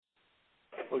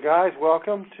Well, guys,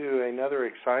 welcome to another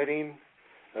exciting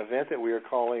event that we are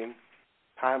calling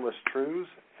Timeless Truths,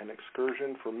 an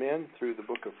excursion for men through the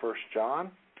book of 1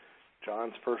 John.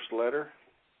 John's first letter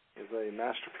is a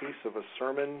masterpiece of a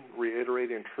sermon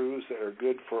reiterating truths that are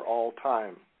good for all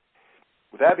time.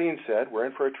 With that being said, we're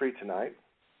in for a treat tonight.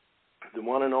 The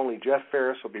one and only Jeff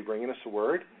Ferris will be bringing us a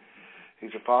word.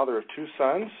 He's a father of 2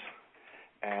 sons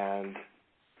and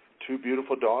 2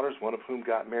 beautiful daughters, one of whom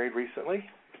got married recently,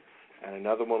 and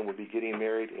another one will be getting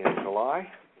married in July.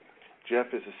 Jeff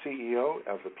is the CEO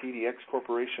of the PDX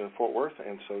Corporation in Fort Worth,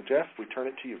 and so, Jeff, we turn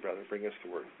it to you, brother. Bring us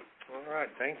the word. All right,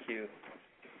 thank you.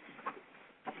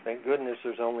 Thank goodness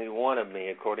there's only one of me,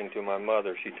 according to my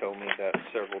mother. She told me that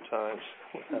several times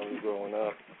when I was growing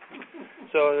up.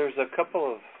 So there's a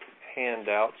couple of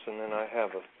handouts, and then I have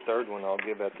a third one I'll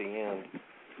give at the end.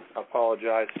 I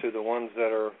apologize to the ones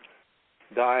that are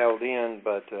dialed in,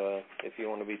 but if you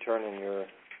want to be turning your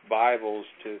Bibles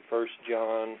to 1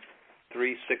 John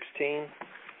 3:16.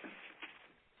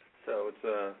 So it's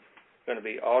going to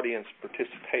be audience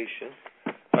participation.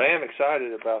 But I am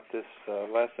excited about this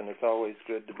lesson. It's always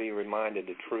good to be reminded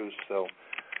of truth. So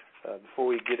before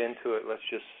we get into it,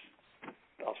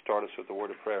 I'll start us with a word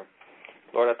of prayer.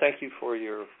 Lord, I thank you for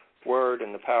your word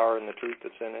and the power and the truth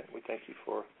that's in it. We thank you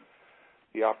for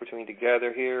the opportunity to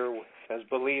gather here as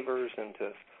believers and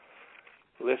to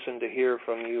listen to hear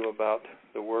from you about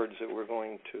the words that we're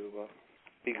going to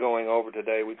be going over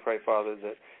today. We pray, Father,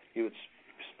 that you would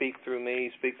speak through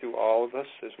me, speak through all of us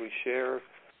as we share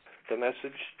the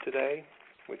message today.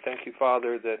 We thank you,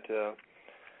 Father, that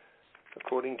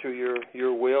according to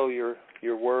your will,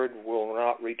 your word will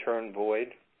not return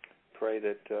void. Pray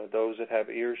that those that have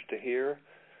ears to hear,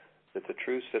 that the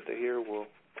truths that they hear will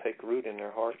take root in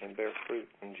their heart and bear fruit.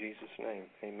 In Jesus' name,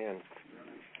 amen.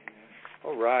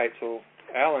 All right, so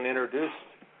Alan introduced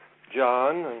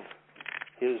John and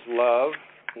his love.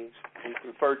 He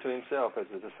referred to himself as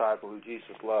a disciple who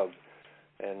Jesus loved.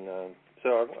 And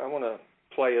so I want to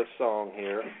play a song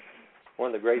here.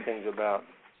 One of the great things about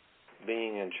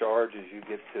being in charge is you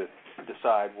get to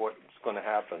decide what's going to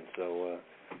happen. So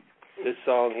this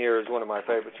song here is one of my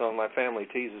favorite songs. My family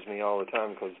teases me all the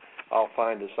time because I'll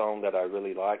find a song that I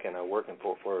really like, and I work in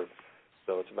Fort Worth.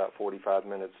 So it's about 45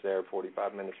 minutes there,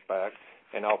 45 minutes back.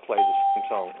 And I'll play the same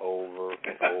song over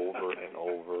and over and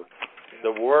over.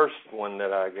 The worst one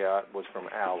that I got was from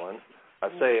Alan. I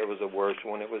say it was the worst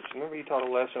one. It was, remember you taught a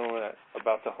lesson on that,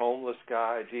 about the homeless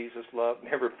guy, Jesus Love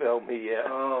Never Failed Me Yet.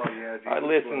 Oh, yeah. I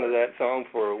listened to that song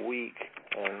for a week.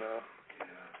 And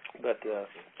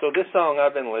so this song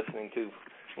I've been listening to,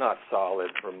 not solid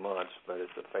for months, but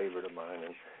it's a favorite of mine.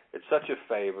 And it's such a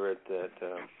favorite that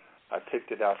I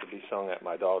picked it out to be sung at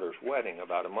my daughter's wedding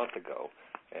about a month ago.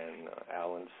 And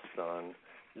Alan's son,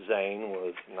 Zane,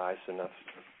 was nice enough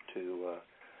to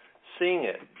sing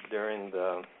it during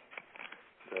the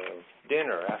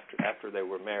dinner after they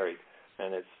were married.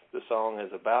 And the song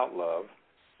is about love,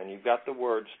 and you've got the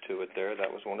words to it there.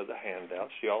 That was one of the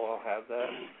handouts. Y'all all have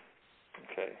that?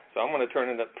 Okay, so I'm going to turn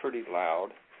it up pretty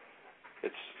loud.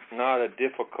 It's not a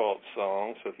difficult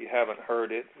song, so if you haven't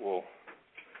heard it, we'll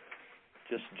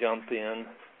just jump in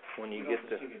when you get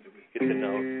the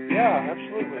note. Yeah,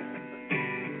 absolutely.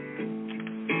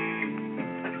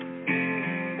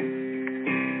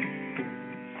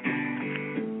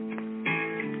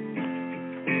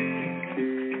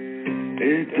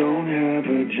 It don't have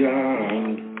a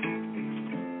job,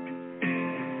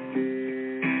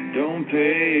 don't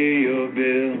pay your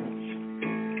bills,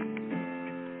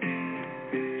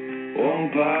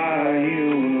 won't buy you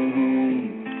a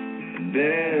home in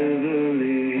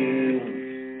Beverly Hills.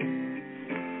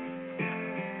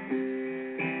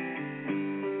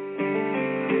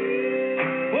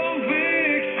 Won't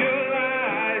fix your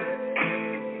life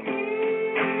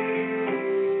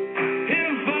in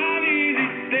 5 easy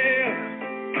steps.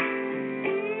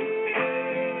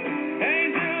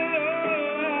 Ain't the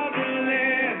law of the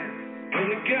land or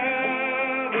the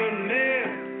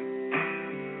government,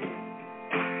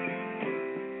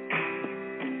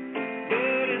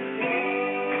 but it's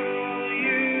all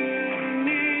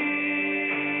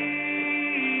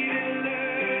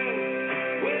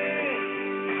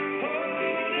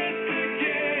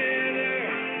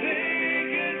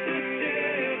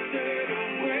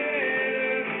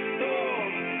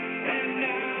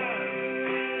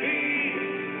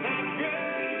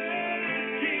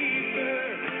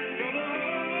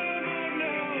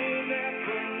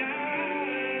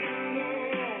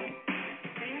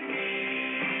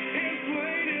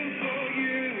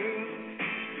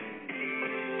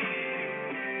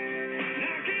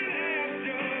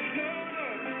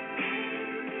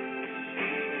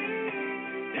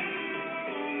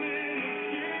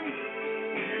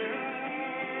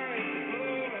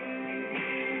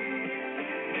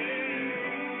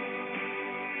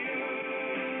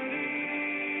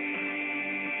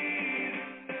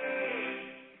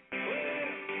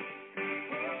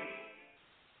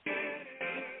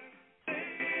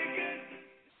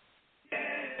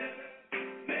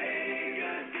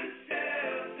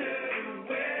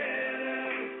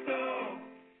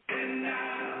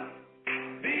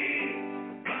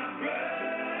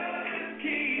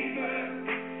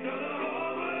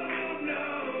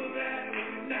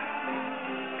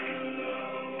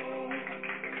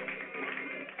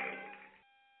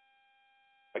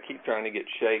trying to get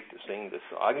Shake to sing this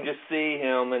song. I can just see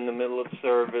him in the middle of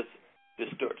service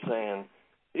just start saying,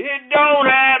 "It don't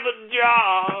have a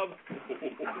job."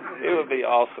 It would be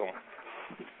awesome.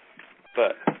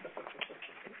 But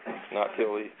not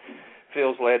till he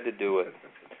feels led to do it.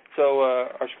 So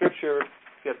our scripture,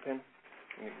 you got a pen?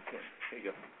 Here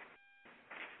you go.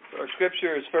 So our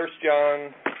scripture is 1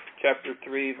 John chapter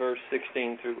 3, verse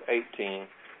 16 through 18.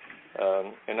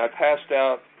 And I passed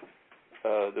out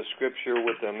the scripture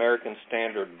with the American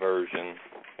Standard Version.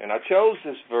 And I chose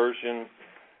this version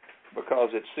because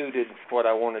it suited what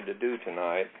I wanted to do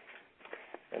tonight.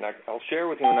 And I'll share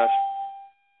with you, when I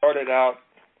started out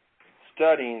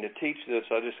studying to teach this,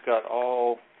 I just got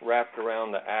all wrapped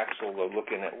around the axle of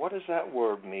looking at, what does that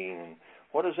word mean? And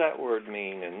what does that word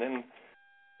mean? And then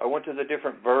I went to the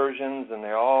different versions, and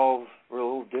they're all a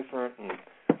little different. And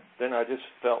then I just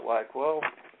felt like, well,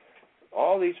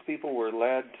 all these people were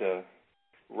led to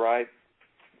write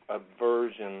a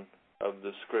version of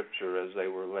the scripture as they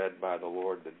were led by the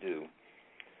Lord to do.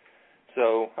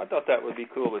 So I thought that would be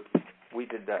cool if we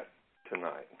did that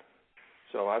tonight.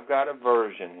 So I've got a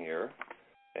version here,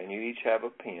 and you each have a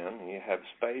pen, and you have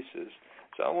spaces.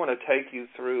 So I want to take you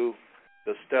through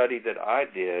the study that I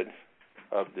did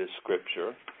of this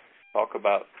scripture, talk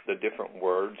about the different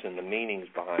words and the meanings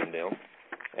behind them,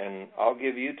 and I'll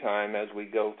give you time as we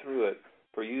go through it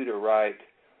for you to write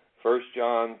 1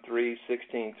 John 3,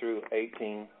 16 through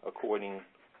 18 according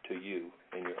to you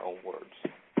in your own words.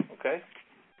 Okay?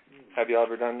 Have you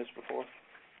ever done this before?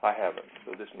 I haven't,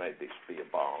 so this may be a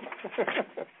bomb.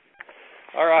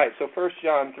 All right, so 1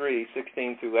 John 3,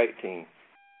 16 through 18.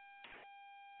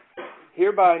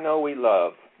 Hereby know we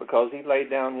love, because he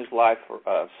laid down his life for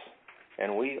us,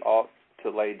 and we ought to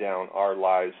lay down our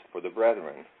lives for the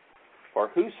brethren. For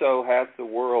whoso hath the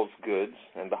world's goods,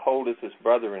 and beholdeth his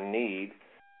brother in need,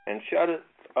 and shutteth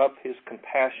up his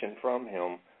compassion from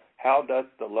him, how doth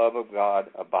the love of God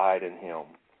abide in him?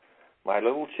 My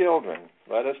little children,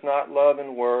 let us not love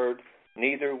in word,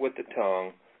 neither with the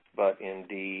tongue, but in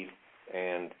deed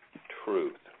and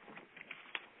truth.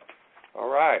 All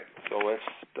right, so let's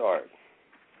start.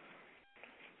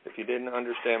 If you didn't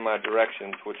understand my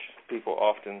directions, which people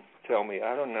often tell me,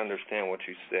 I don't understand what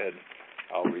you said,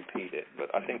 I'll repeat it, but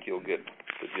I think you'll get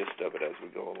the gist of it as we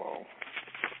go along.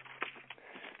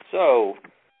 So,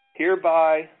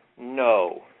 hereby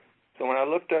know. So when I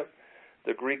looked up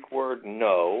the Greek word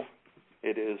know,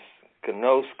 it is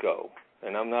gnosko,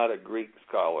 and I'm not a Greek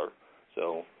scholar,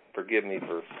 so forgive me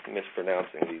for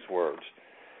mispronouncing these words.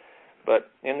 But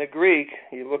in the Greek,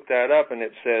 you look that up and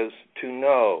it says to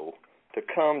know, to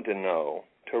come to know,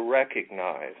 to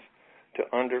recognize, to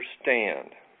understand.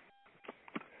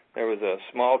 There was a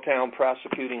small-town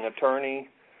prosecuting attorney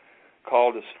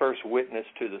called his first witness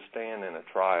to the stand in a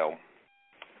trial,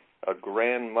 a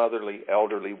grandmotherly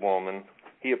elderly woman.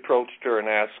 He approached her and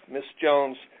asked, "Miss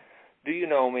Jones, do you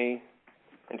know me?"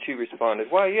 And she responded,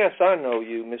 "Why, yes, I know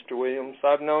you, Mr. Williams.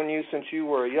 I've known you since you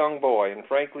were a young boy, and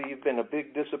frankly, you've been a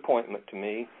big disappointment to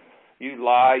me. You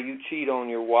lie, you cheat on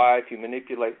your wife, you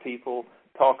manipulate people,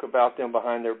 talk about them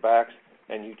behind their backs,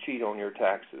 and you cheat on your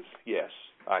taxes. Yes,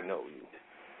 I know you."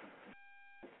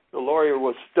 The lawyer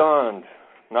was stunned.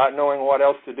 Not knowing what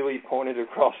else to do, he pointed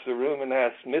across the room and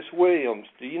asked, "Miss Williams,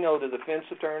 do you know the defense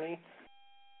attorney?"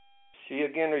 She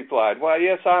again replied, "Why,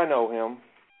 yes, I know him.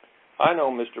 I know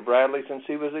Mr. Bradley since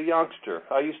he was a youngster.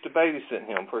 I used to babysit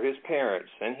him for his parents,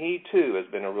 and he, too, has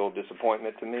been a real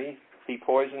disappointment to me. He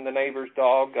poisoned the neighbor's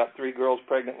dog, got 3 girls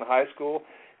pregnant in high school,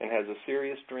 and has a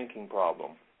serious drinking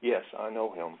problem. Yes, I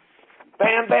know him."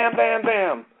 Bam, bam, bam,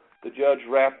 bam. The judge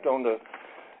rapped on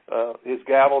his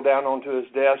gavel down onto his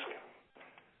desk,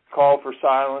 called for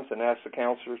silence, and asked the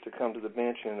counselors to come to the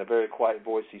bench. And in a very quiet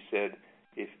voice, he said,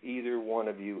 "If either one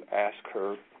of you ask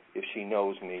her if she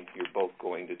knows me, you're both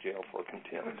going to jail for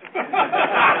contempt."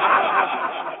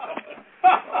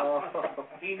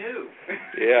 He knew.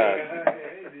 Yeah.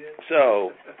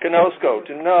 So, gnosko,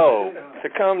 to know, to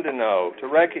come to know, to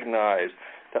recognize,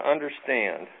 to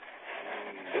understand.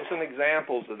 There's some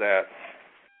examples of that,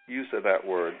 use of that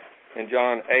word. In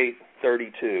John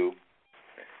 8:32,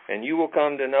 "And you will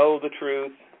come to know the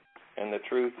truth, and the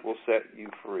truth will set you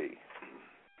free."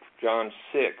 John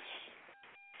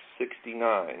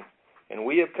 6:69, "And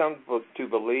we have come to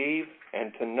believe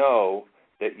and to know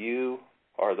that you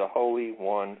are the Holy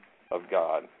One of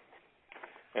God."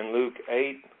 And Luke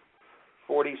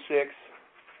 8:46,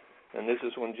 and this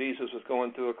is when Jesus was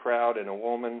going through a crowd, and a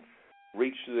woman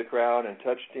reached through the crowd and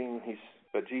touched him.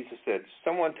 But Jesus said,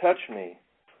 "Someone touched me,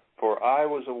 for I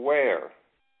was aware,"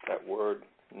 that word,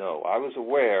 no, "I was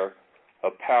aware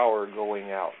of power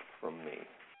going out from me."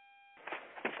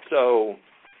 So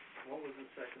What was the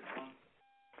second one?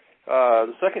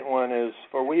 The second one is,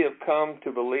 for we have come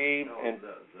to believe in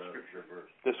the scripture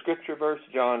verse. the scripture verse,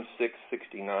 John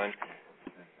 6:69.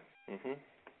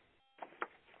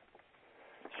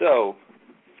 So,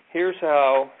 here's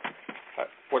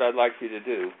what I'd like you to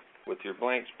do with your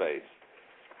blank space.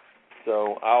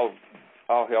 So I'll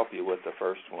help you with the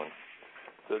first one.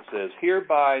 So it says,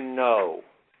 hereby know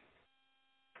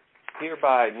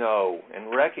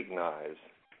and recognize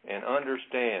and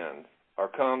understand, or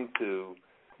come to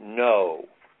know.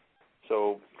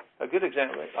 So a good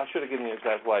example, I should have given you an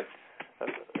example, like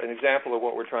an example of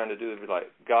what we're trying to do would be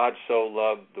like, God so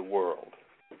loved the world.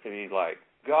 It'd be like,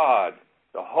 God,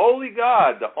 the holy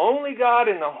God, the only God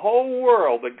in the whole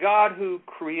world, the God who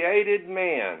created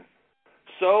man,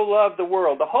 so loved the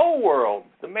world, the whole world,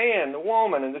 the man, the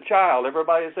woman, and the child,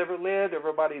 everybody that's ever lived,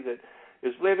 everybody that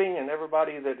is living, and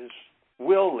everybody that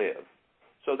will live.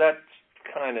 So that's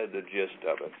kind of the gist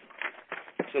of it.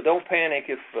 So don't panic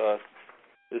if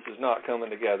this is not coming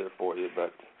together for you,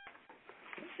 but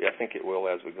yeah, I think it will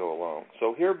as we go along.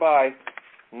 So hereby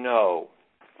know,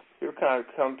 here kind of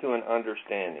come to an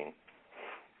understanding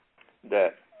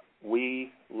that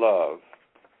we love.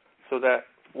 So that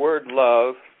word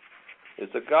love is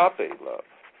agape love.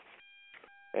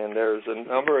 And there's a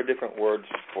number of different words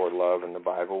for love in the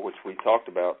Bible, which we talked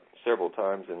about several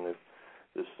times in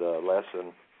this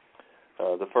lesson.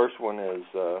 The first one is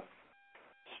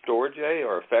storge,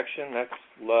 or affection. That's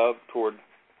love toward,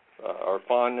 or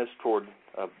fondness toward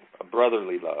a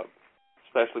brotherly love,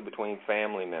 especially between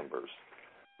family members.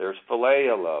 There's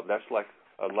philia love. That's like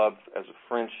a love as a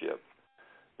friendship.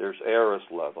 There's eros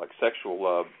love, like sexual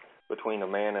love between a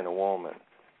man and a woman.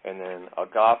 And then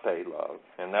agape love,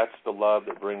 and that's the love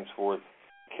that brings forth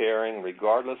caring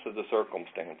regardless of the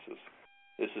circumstances.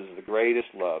 This is the greatest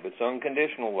love. It's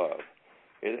unconditional love.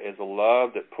 It is a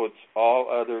love that puts all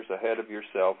others ahead of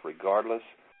yourself regardless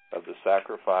of the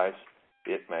sacrifice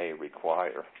it may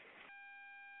require.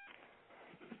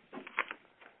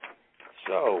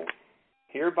 So,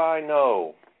 hereby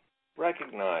know,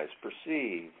 recognize,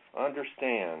 perceive,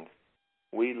 understand,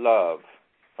 we love,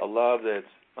 a love that's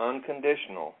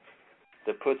unconditional,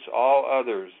 that puts all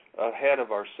others ahead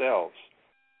of ourselves,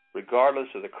 regardless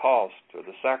of the cost or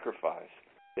the sacrifice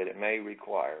that it may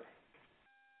require.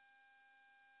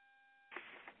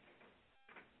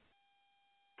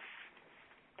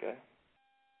 Okay?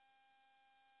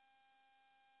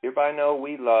 Hereby know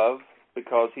we love,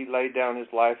 because he laid down his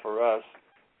life for us,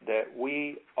 that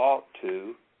we ought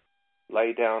to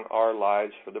lay down our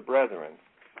lives for the brethren.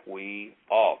 We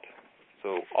ought.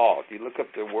 So ought, you look up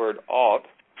the word ought,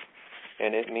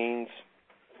 and it means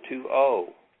to owe,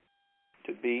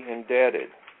 to be indebted,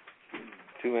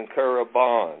 to incur a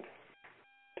bond,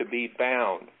 to be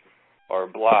bound or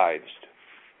obliged.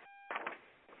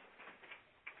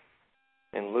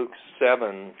 In Luke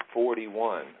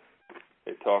 7:41,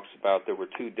 it talks about there were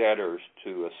two debtors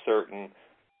to a certain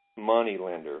money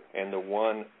lender, and the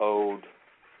one owed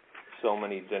so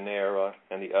many denarii,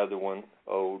 and the other one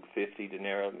owed 50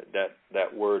 denarii.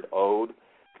 That word owed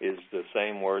is the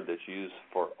same word that's used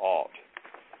for ought.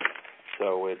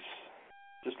 So it's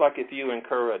just like if you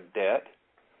incur a debt,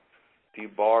 if you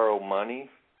borrow money,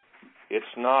 it's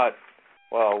not,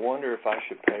 well, I wonder if I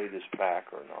should pay this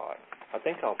back or not. I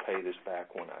think I'll pay this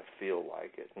back when I feel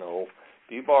like it. No.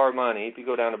 If you borrow money, if you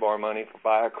go down to borrow money to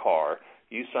buy a car,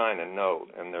 you sign a note,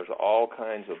 and there's all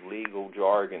kinds of legal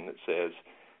jargon that says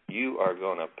you are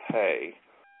going to pay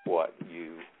what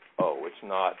you owe. It's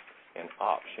not an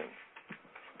option.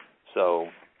 So,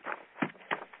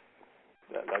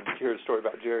 did you hear the story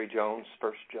about Jerry Jones'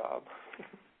 first job?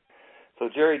 So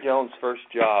Jerry Jones' first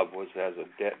job was as a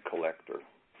debt collector.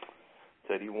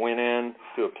 Said he went in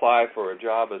to apply for a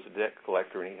job as a debt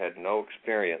collector, and he had no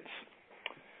experience.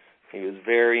 He was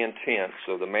very intense,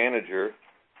 so the manager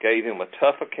gave him a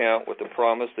tough account with the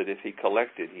promise that if he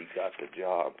collected, he got the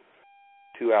job.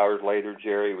 2 hours later,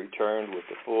 Jerry returned with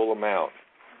the full amount.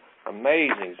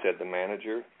 Amazing, said the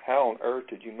manager. How on earth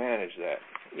did you manage that?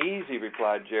 Easy,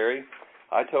 replied Jerry.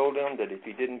 I told him that if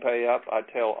he didn't pay up, I'd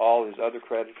tell all his other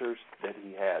creditors that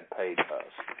he had paid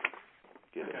us.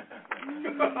 Get it?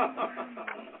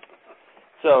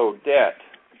 So, debt,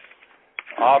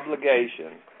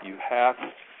 obligation, you have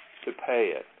to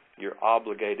pay it. You're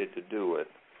obligated to do it.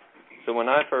 So when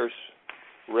I first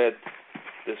read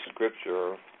this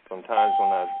scripture, sometimes when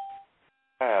I've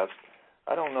passed,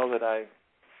 I don't know that I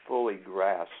fully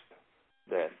grasped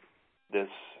that this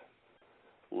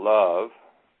love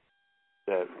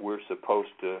that we're supposed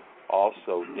to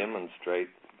also demonstrate,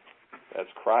 as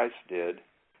Christ did,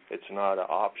 it's not an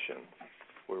option.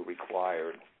 We're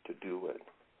required to do it.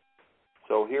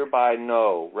 So hereby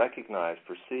know, recognize,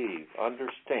 perceive,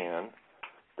 understand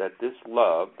that this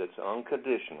love that's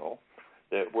unconditional,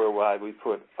 that whereby we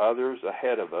put others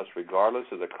ahead of us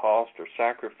regardless of the cost or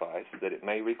sacrifice that it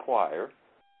may require,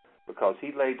 because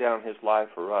he laid down his life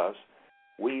for us,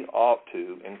 we ought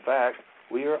to, in fact,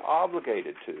 we are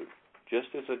obligated to.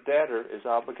 Just as a debtor is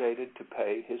obligated to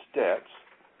pay his debts,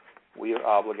 we are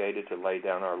obligated to lay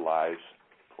down our lives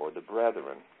for the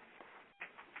brethren.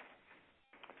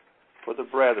 For the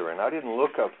brethren. I didn't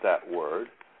look up that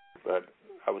word, but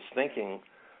I was thinking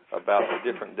about the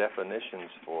different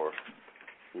definitions for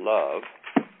love.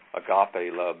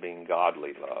 Agape love being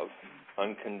godly love,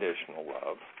 unconditional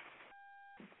love.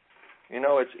 You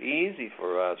know, it's easy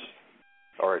for us,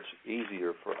 or it's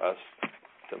easier for us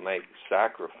to make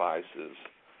sacrifices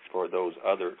for those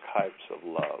other types of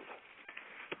love.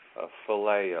 A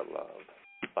philia love,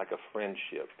 like a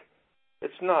friendship.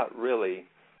 It's not really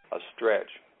a stretch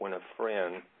when a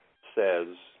friend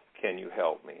says, "Can you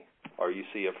help me?" Or you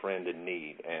see a friend in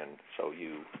need, and so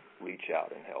you reach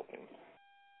out and help him.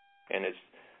 And it's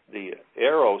the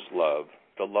eros love,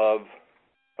 the love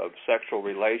of sexual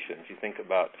relations. You think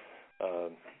about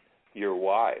your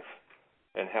wife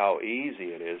and how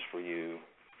easy it is for you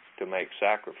to make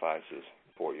sacrifices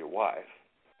for your wife.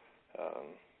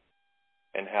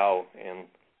 And how in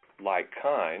like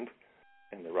kind,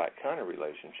 in the right kind of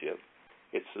relationship,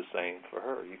 it's the same for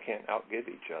her. You can't outgive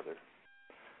each other.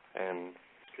 And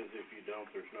because if you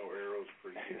don't, there's no arrows for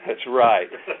you. That's right.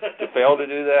 To fail to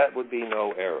do that would be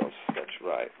no arrows. That's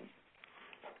right.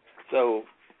 So,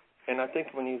 and I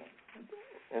think when you,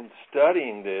 in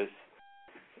studying this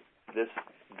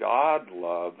God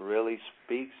love really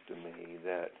speaks to me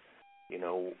that, you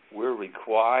know, we're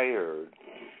required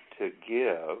to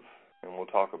give, and we'll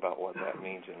talk about what that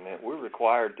means in a minute. We're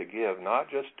required to give not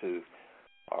just to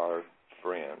our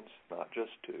friends, not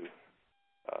just to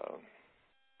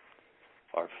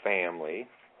our family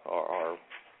or our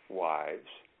wives,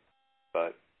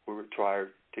 but we're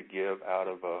required to give out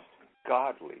of a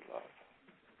godly love.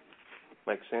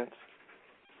 Make sense?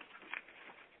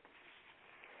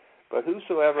 But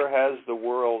whosoever has the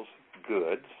world's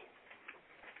goods,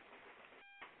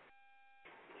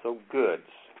 so goods,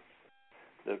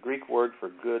 the Greek word for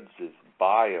goods is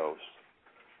bios,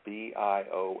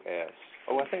 B-I-O-S.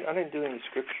 Oh, I didn't do any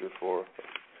scripture for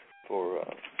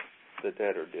the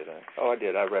debtor, did I? Oh, I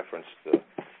did. I referenced the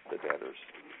debtors.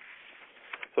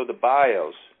 So the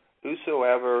bios,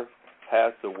 whosoever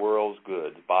has the world's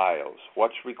goods, bios,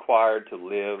 what's required to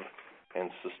live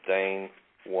and sustain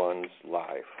one's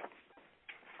life.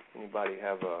 Anybody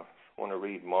want to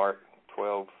read Mark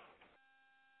 12:44?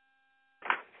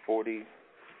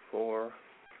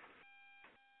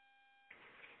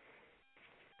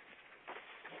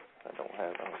 I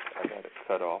got it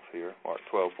cut off here. Mark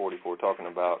 12:44, talking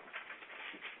about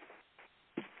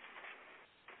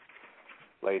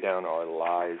lay down our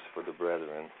lives for the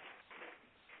brethren.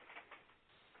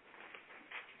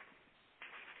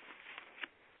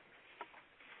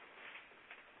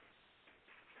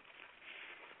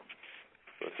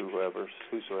 But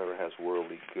whosoever has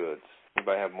worldly goods.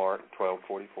 Anybody have Mark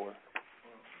 12:44?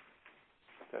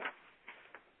 Okay.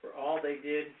 For all they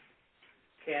did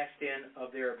cast in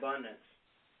of their abundance,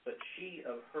 but she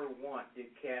of her want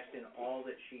did cast in all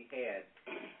that she had,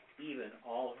 even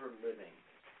all her living.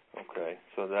 Okay,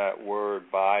 so that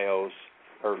word bios,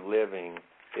 her living,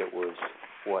 it was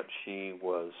what she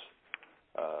was,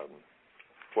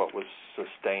 what was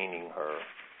sustaining her.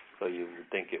 So you would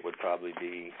think it would probably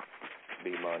be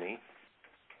money.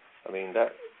 I mean,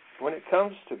 that when it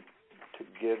comes to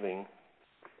giving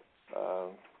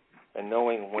and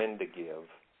knowing when to give,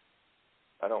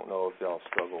 I don't know if y'all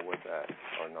struggle with that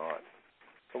or not.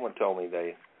 Someone told me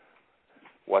they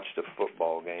watched a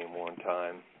football game one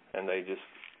time, and they just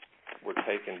were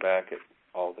taken back at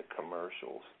all the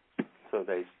commercials. So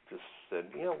they just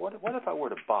said, you know, what if I were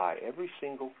to buy every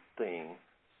single thing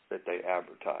that they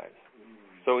advertise?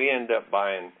 So he ended up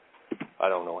buying, I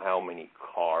don't know how many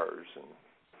cars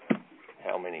and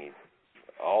how many,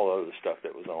 all of the stuff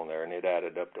that was on there, and it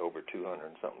added up to over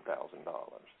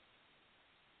 $200,000.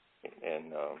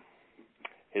 And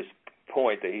his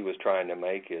point that he was trying to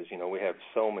make is, you know, we have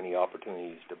so many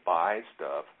opportunities to buy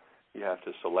stuff. You have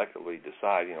to selectively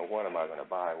decide, you know, what am I going to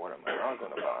buy, what am I not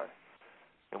going to buy.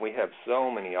 And we have so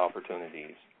many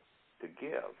opportunities to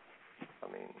give. I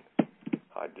mean,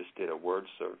 I just did a word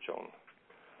search on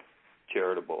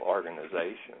charitable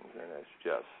organizations, and it's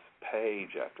just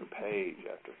page after page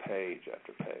after page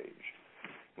after page.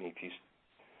 And if you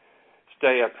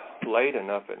stay up late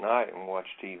enough at night and watch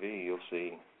TV, you'll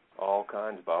see all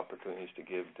kinds of opportunities to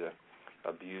give to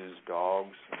abused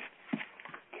dogs,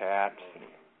 cats and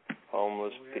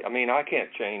homeless people. I mean, I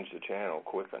can't change the channel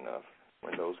quick enough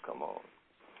when those come on.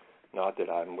 Not that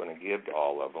I'm going to give to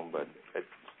all of them, but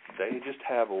they just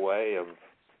have a way of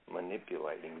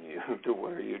manipulating you to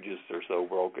where you just are so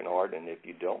brokenhearted, and if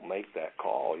you don't make that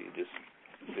call, you just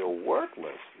feel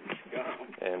worthless.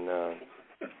 And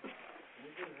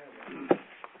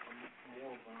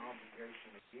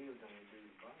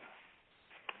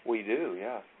we do,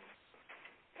 yeah.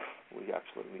 We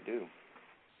absolutely do.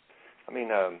 I mean,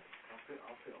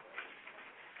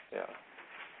 yeah,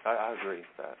 I agree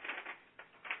with that.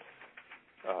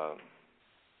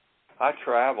 I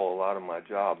travel a lot of my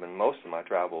job, and most of my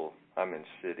travel, I'm in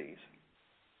cities.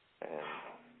 And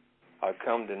I've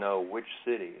come to know which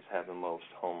cities have the most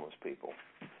homeless people.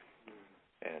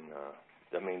 And,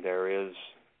 I mean, there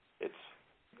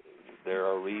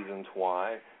are reasons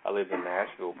why. I lived in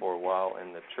Nashville for a while,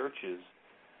 and the churches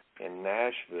in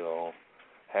Nashville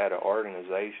had an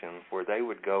organization where they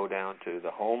would go down to the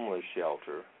homeless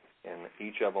shelter, and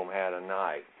each of them had a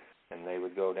night. And they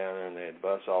would go down there and they'd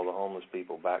bus all the homeless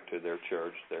people back to their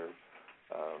church, their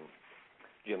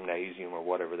gymnasium or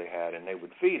whatever they had, and they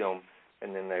would feed them,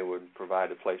 and then they would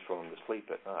provide a place for them to sleep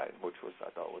at night, which I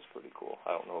thought was pretty cool.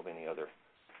 I don't know of any other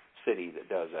city that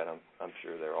does that. I'm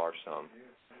sure there are some.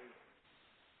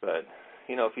 But,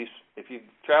 you know, if you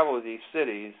travel to these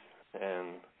cities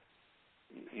and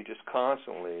you just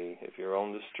constantly, if you're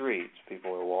on the streets,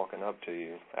 people are walking up to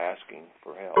you asking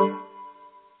for help.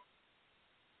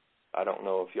 I don't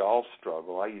know if y'all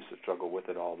struggle. I used to struggle with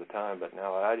it all the time, but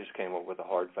now I just came up with a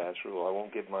hard, fast rule. I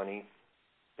won't give money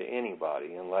to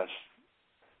anybody unless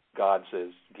God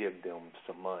says give them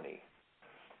some money.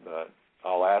 But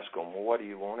I'll ask them, well, what do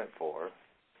you want it for?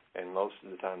 And most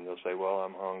of the time they'll say, well,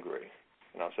 I'm hungry.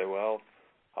 And I'll say, well,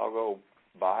 I'll go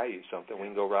buy you something. We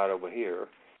can go right over here.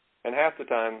 And half the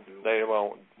time they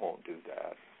won't do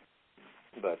that.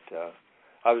 But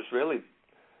I was really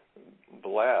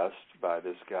blessed by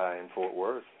this guy in Fort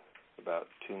Worth about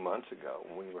 2 months ago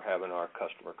when we were having our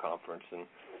customer conference, and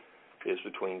it was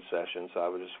between sessions, so I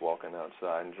was just walking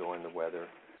outside enjoying the weather.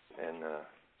 And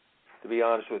to be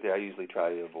honest with you, I usually try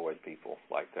to avoid people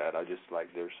like that. I just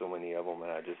there's so many of them,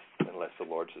 and unless the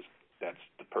Lord says that's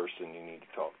the person you need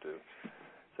to talk to.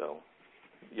 So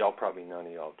y'all probably, none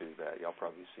of y'all do that. Y'all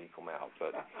probably seek them out.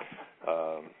 But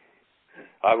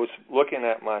I was looking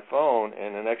at my phone,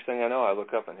 and the next thing I know, I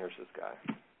look up, and here's this guy.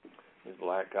 He's a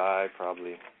black guy,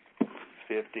 probably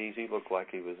 50s. He looked like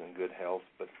he was in good health,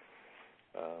 but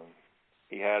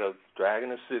he had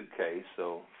dragging a suitcase,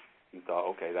 so he thought,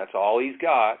 okay, that's all he's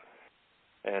got.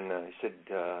 And he said,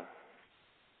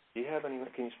 do you have any,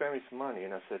 can you spare me some money?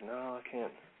 And I said, no, I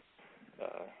can't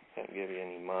give you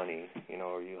any money. You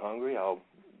know, are you hungry? I'll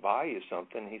buy you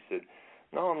something. He said,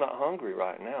 no, I'm not hungry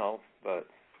right now, but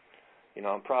you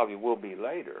know, I probably will be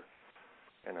later.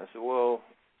 And I said, well,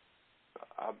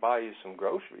 I'll buy you some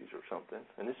groceries or something.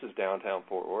 And this is downtown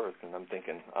Fort Worth, and I'm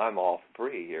thinking, I'm all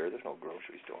free here. There's no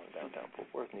grocery store in downtown Fort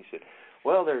Worth. And he said,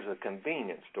 well, there's a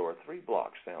convenience store 3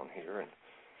 blocks down here. And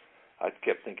I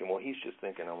kept thinking, well, he's just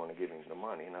thinking I'm going to give him the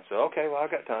money. And I said, okay, well,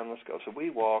 I've got time. Let's go. So we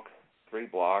walk 3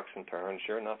 blocks and turn.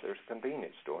 Sure enough, there's a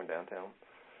convenience store in downtown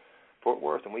Fort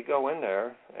Worth, and we go in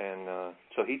there, and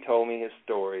so he told me his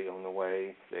story on the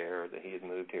way there, that he had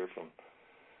moved here from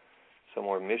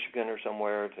somewhere in Michigan or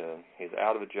somewhere he's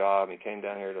out of a job. He came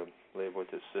down here to live with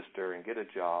his sister and get a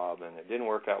job, and it didn't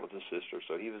work out with his sister,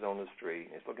 so he was on the street,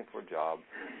 and he's looking for a job,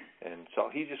 and so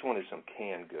he just wanted some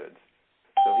canned goods.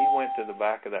 So he went to the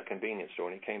back of that convenience store,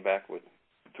 and he came back with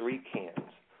 3 cans.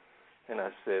 And I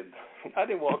said, I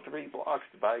didn't walk 3 blocks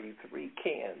to buy you 3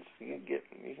 cans. You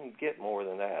can get more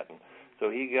than that. And so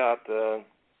he got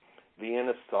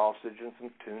Vienna sausage and some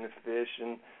tuna fish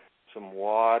and some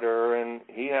water, and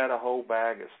he had a whole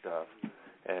bag of stuff.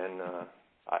 And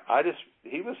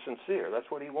he was sincere. That's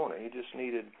what he wanted. He just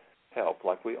needed help,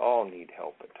 like we all need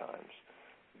help at times.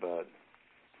 But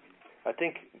I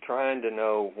think trying to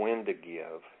know when to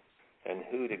give and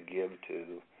who to give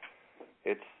to,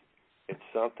 it's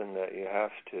something that you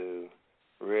have to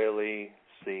really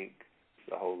seek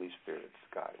the Holy Spirit's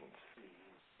guidance.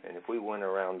 And if we went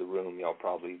around the room, y'all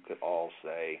probably could all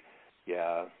say,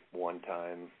 yeah, one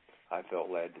time I felt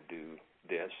led to do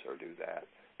this or do that.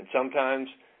 And sometimes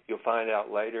you'll find out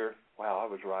later, wow,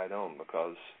 I was right on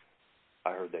because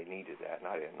I heard they needed that and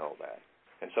I didn't know that.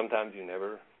 And sometimes you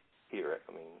never hear it.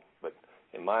 I mean, but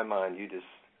in my mind, you just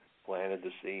planted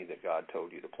the seed that God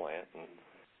told you to plant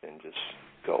and just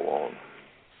go on.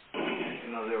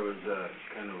 You know, there was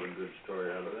kind of a good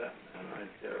story out of that, and right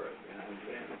there, right behind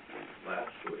Ben,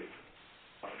 last week,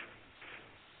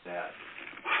 that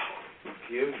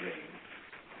giving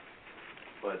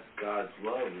but God's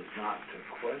love is not to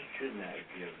question that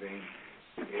giving.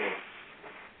 It's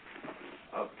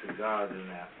up to God and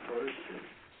that person.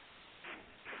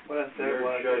 Well, that's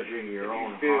You're judging your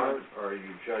own heart, or are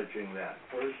you judging that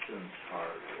person's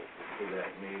heart for that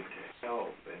need to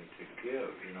help and to give,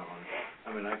 you know? And, I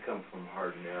mean, I come from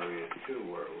hardened areas too,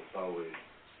 where it was always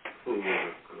food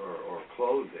or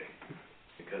clothing,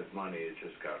 because money has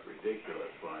just got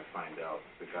ridiculous when I find out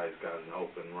the guy's got an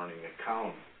open running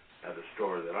account at a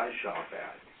store that I shop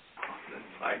at.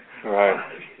 It's like, Right.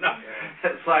 you know,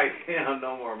 it's like, you know,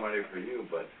 no more money for you,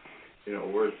 but, you know,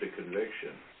 where's the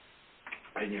conviction?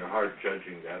 In your heart,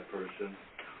 judging that person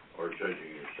or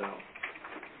judging yourself?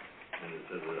 And is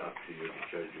it up to you to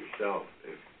judge yourself?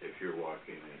 If you're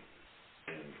walking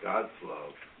in God's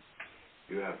love,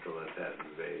 you have to let that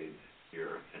invade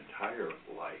your entire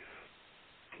life.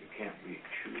 You can't be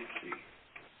choosy.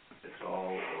 It's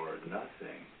all or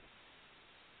nothing.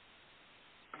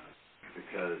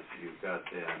 Because you've got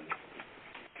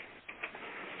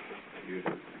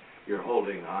you're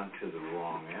holding on to the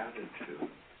wrong attitude.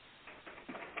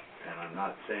 And I'm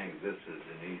not saying this is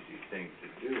an easy thing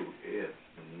to do. It's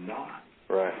not.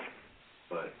 Right.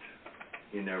 But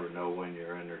you never know when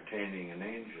you're entertaining an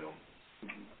angel.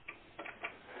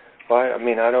 Well, I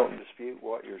mean, I don't dispute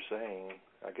what you're saying.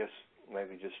 I guess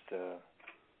maybe just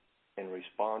in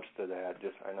response to that,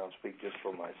 and I'll speak just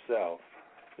for myself,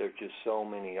 there's just so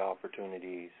many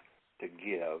opportunities to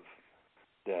give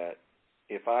that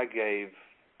if I gave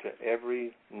to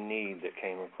every need that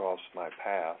came across my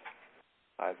path,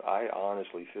 I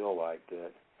honestly feel like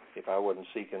that if I wasn't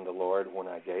seeking the Lord when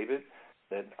I gave it,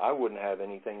 that I wouldn't have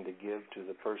anything to give to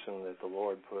the person that the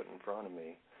Lord put in front of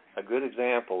me. A good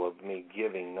example of me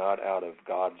giving not out of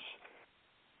God's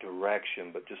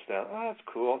direction, but just out, oh, that's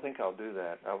cool, I think I'll do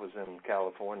that. I was in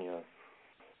California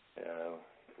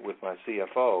with my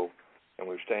CFO, and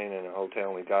we were staying in a hotel,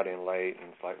 and we got in late, and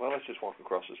it's like, well, let's just walk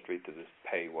across the street to this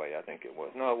Payway, I think it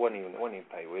was. No, it wasn't even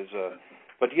Payway. It was,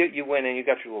 but you went in, you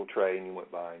got your little tray, and you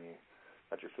went by, and you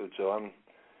got your food. So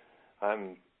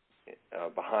I'm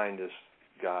behind this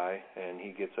guy, and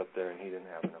he gets up there, and he didn't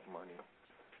have enough money.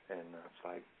 And it's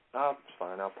like, oh, it's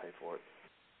fine, I'll pay for it.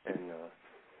 And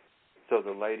so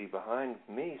the lady behind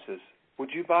me says, would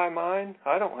you buy mine?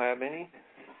 I don't have any.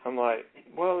 I'm like,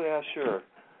 well, yeah, sure.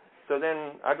 So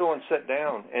then I go and sit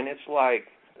down, and it's like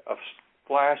a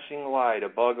flashing light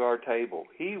above our table.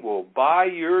 He will buy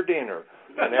your dinner.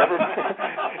 And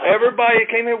everybody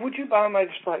came in, would you buy my,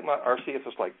 just like our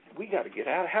CFO's like, we got to get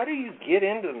out. How do you get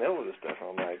into the middle of this stuff?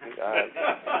 I'm like,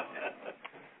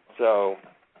 so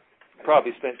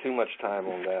probably spent too much time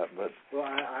on that. But Well,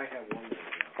 I have one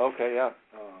more. Okay, yeah.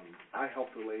 I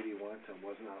helped a lady once and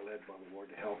was not led by the Lord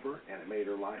to help her, and it made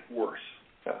her life worse.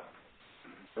 Yeah.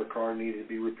 Her car needed to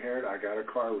be repaired. I got her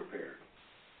car repaired.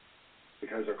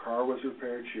 Because her car was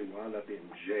repaired, she wound up in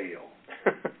jail.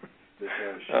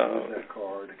 Because she used that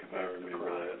car to commit the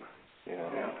crime.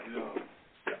 Yeah.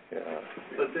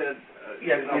 But then,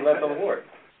 you left on the Lord.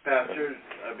 Pastor,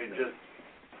 I mean, just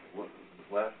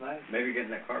last night? Maybe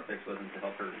getting that car fixed wasn't to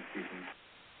help her see things.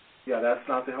 Yeah, that's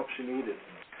not the help she needed.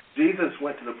 Jesus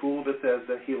went to the pool of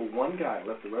Bethesda, healed one guy,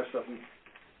 left the rest of them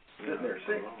sitting there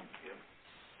sick.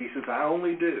 He says, I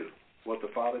only do what the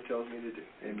Father tells me to do.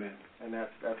 Amen. And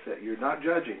that's it. You're not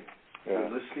judging. Yeah.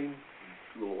 You're listening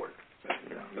to the Lord.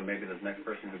 So maybe this next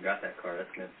person who got that car,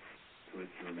 that's who you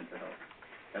were meant to help.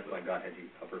 That's why God had you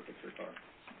help her fix her car.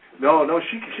 No,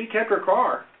 she kept her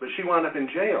car, but she wound up in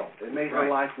jail. It made her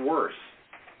life worse.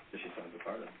 Did she still have the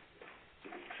car then?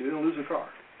 She didn't lose her car,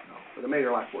 but it made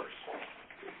her life worse.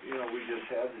 You know, we just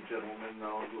had a gentleman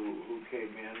now who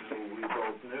came in who we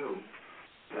both knew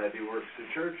that he works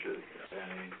at churches,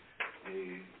 and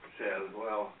he says,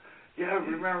 well, yeah,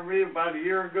 remember me about a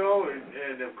year ago?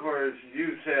 And of course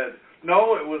you said,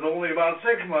 no, it was only about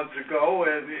 6 months ago,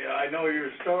 and I know your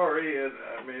story, and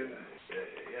I mean,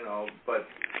 you know, but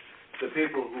the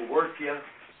people who work you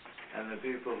and the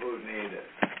people who need it,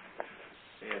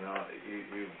 you know,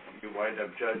 you wind up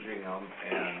judging them,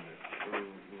 and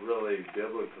really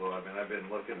biblical. I mean, I've been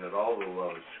looking at all the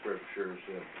love scriptures,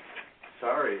 and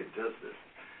sorry, it just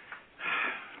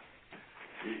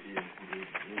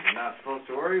you're not supposed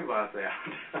to worry about that.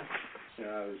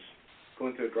 I was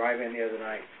going through a drive-in the other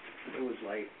night. It was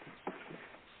late.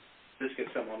 Just get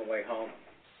something on the way home.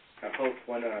 I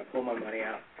pull my money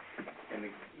out, and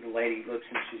the lady looks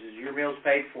and she says, your meal's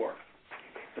paid for.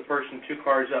 The person 2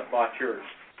 cars up bought yours.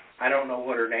 I don't know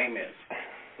what her name is.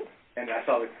 And I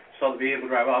saw the vehicle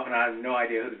drive off, and I have no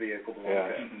idea who the vehicle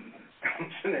belonged to.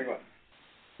 I'm sitting there going,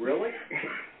 really?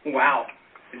 Wow.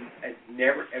 It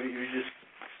was just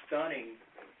stunning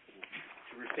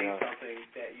to receive something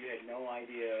that you had no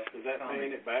idea. Is that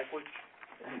saying it backwards?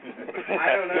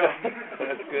 I don't know.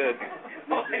 That's good.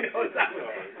 All I know is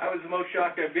I was the most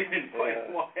shocked I've been in quite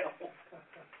a while.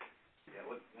 Yeah,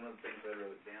 one of the things I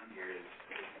wrote down here is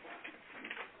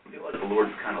I feel like the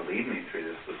Lord's kind of leading me through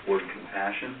this word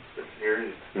compassion that's here.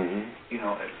 You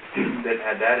know,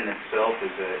 that in itself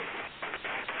is an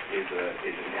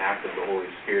act of the Holy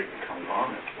Spirit that comes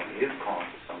on us when He is calling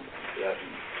to something. That's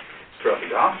throughout the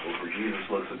Gospels where Jesus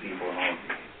looks at people and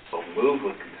all so moved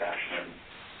with compassion and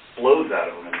flows out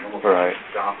of them and he almost can't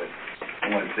stop it.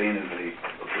 And what I'm saying is so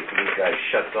this guy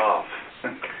shuts off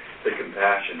the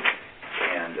compassion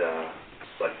and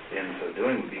but in so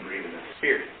doing would be grieving the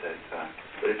Spirit.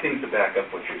 But it seems to back up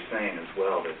what you're saying as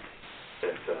well, that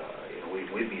you know,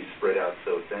 we'd be spread out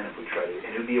so thin if we try to,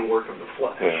 and it would be a work of the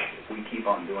flesh. If we keep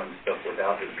on doing stuff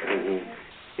without His guidance,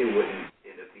 it wouldn't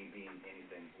end up being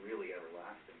anything really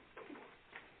everlasting.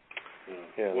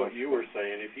 What you were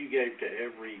saying, if you gave to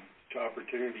every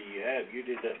opportunity you had, you'd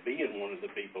end up being one of the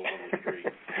people on the street.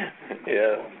 And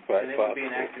it would be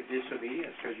an act of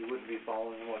disobedience because you wouldn't be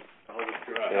following what the Holy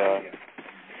Spirit tells you.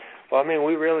 Well, I mean,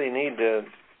 we really need to,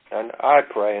 and I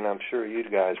pray, and I'm sure you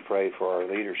guys pray for our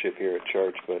leadership here at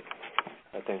church, but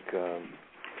I think,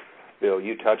 Bill,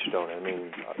 you touched on it. I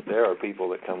mean, there are people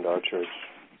that come to our church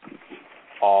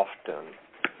often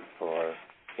who are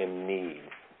in need.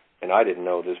 And I didn't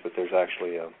know this, but there's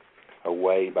actually a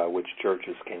way by which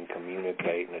churches can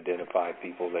communicate and identify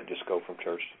people that just go from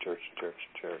church to church to church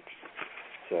to church.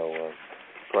 So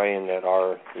praying that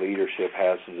our leadership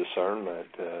has the discernment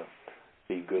to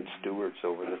be good stewards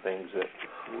over the things that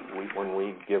when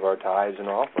we give our tithes and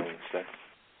offerings. That's,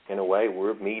 in a way,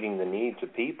 we're meeting the needs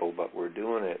of people, but we're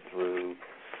doing it through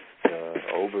the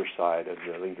oversight of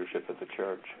the leadership of the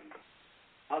church.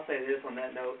 I'll say this on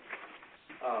that note.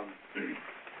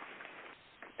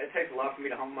 It takes a lot for me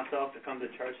to humble myself to come to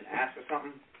church and ask for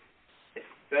something,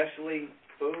 especially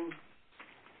food.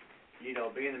 You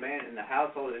know, being the man in the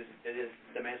household, it is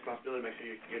the man's responsibility to make sure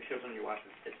your children and your wife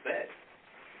is fed.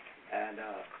 And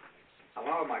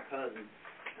along with my cousin,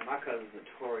 and my cousin's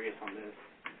notorious on this,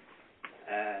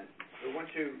 and we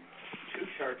went to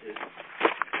 2 churches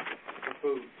for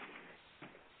food.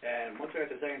 And once we got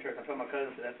to the second church, I told my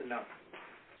cousin, I said, that's enough.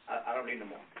 I don't need no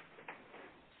more.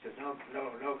 He says, no,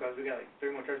 because we got like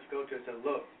 3 more churches to go to. I said,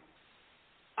 look,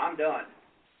 I'm done.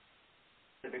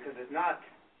 I said, because it's not,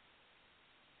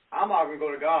 I'm not going to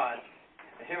go to God,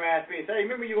 and him ask me, say,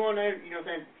 remember you on there, you know what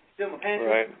I'm saying, steal my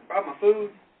pantry, brought my food,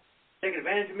 taking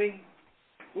advantage of me?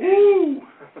 Woo!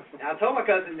 And I told my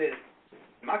cousin this.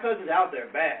 My cousin's out there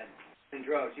bad in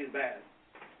drugs. She's bad.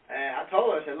 And I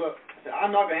told her, I said, look, I'm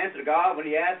not going to answer to God when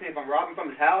He asks me if I'm robbing from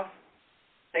His house,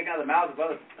 taking out of the mouths of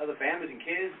other families and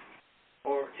kids,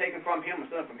 or taking from Him or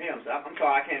stealing from Him. So I'm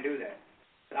sorry, I can't do that.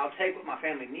 But I'll take what my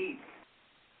family needs,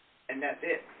 and that's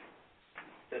it.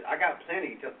 So I got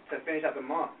plenty to finish out the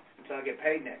month until I get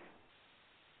paid next.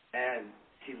 And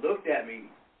she looked at me,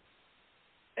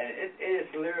 and it is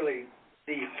literally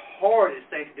the hardest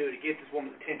thing to do to get this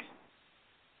woman's attention,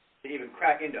 to even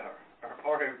crack into her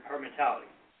or her mentality,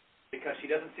 because she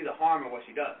doesn't see the harm in what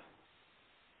she does.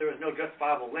 There is no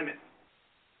justifiable limit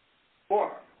for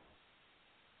her.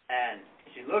 And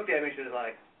she looked at me and she was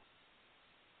like,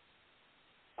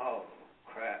 oh,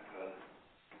 crap,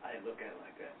 I didn't look at it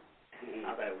like that.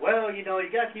 I was like, well, you know, you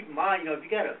got to keep in mind, you know, if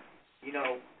you got a, you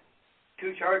know,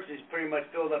 2 churches pretty much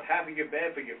filled up half of your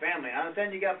bed for your family. I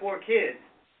understand you got 4 kids,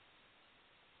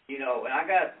 you know, and I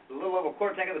got a little over a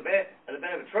quarter tank of the bed of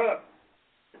a truck.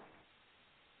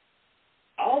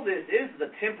 All this is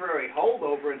the temporary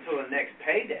holdover until the next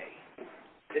payday.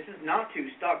 This is not to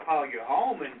stockpile your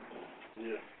home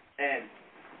and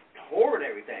hoard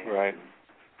everything. Right.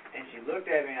 And she looked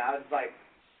at me, and I was like,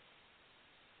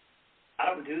 I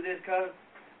don't do this, cuz.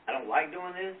 I don't like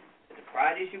doing this. It's a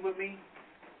pride issue with me.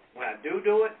 When I do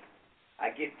it, I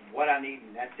get what I need,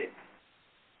 and that's it.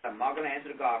 I'm not going to answer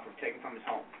to God for taking from His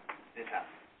home, His house.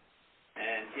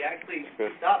 And she actually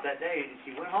stopped that day, and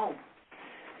she went home.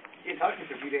 She didn't talk to me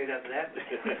for a few days after that.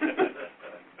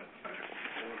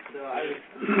 So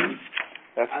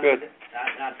That's good.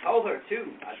 And I told her,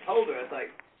 too. I was like,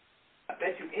 I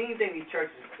bet you anything these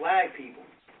churches flag people.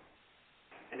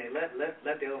 And they let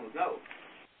the other ones know.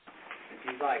 And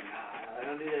she's like, nah, I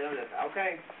don't do that.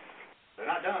 Okay. They're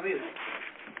not dumb either.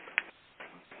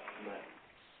 But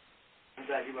I'm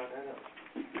glad you brought that up.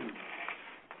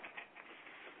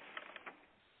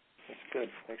 That's good.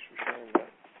 Thanks for sharing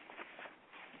that.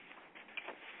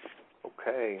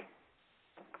 Okay.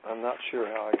 I'm not sure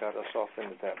how I got us off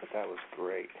into that, but that was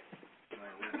great.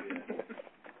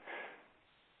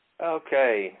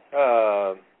 Okay.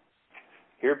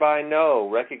 Hereby know,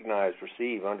 recognize,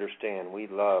 receive, understand, we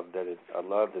love that it's a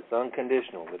love that's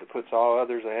unconditional, that it puts all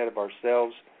others ahead of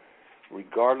ourselves,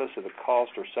 regardless of the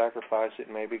cost or sacrifice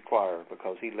it may require,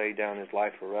 because he laid down his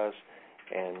life for us,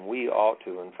 and we ought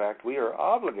to. In fact, we are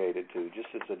obligated to, just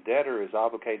as a debtor is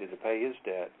obligated to pay his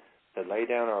debt, to lay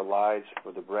down our lives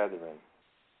for the brethren.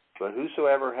 But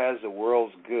whosoever has the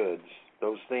world's goods,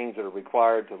 those things that are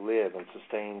required to live and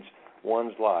sustains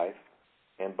one's life,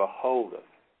 and beholdeth.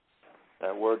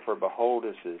 That word for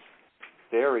beholdeth is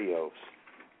therios,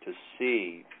 to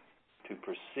see, to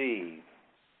perceive,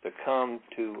 to come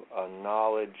to a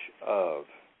knowledge of.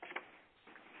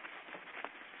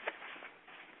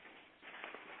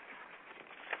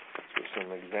 So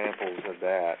some examples of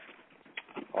that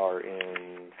are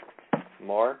in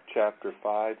Mark chapter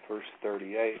 5, verse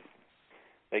 38.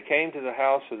 They came to the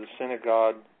house of the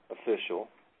synagogue official,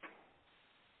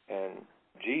 and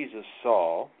Jesus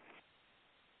saw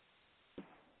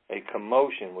a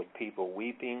commotion with people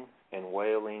weeping and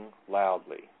wailing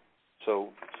loudly. So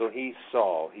he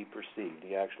saw, he perceived,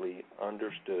 he actually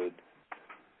understood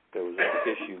there was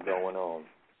an issue going on.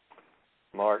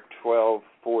 Mark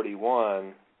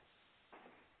 12:41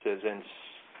 says, and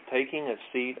taking a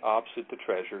seat opposite the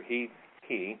treasure, he,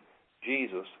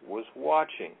 Jesus, was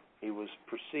watching. He was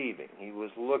perceiving. He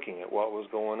was looking at what was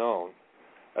going on,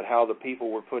 at how the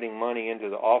people were putting money into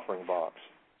the offering box.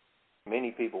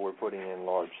 Many people were putting in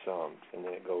large sums, and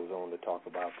then it goes on to talk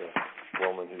about the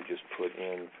woman who just put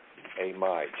in a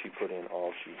mite. She put in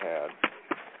all she had.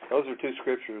 Those are two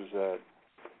scriptures that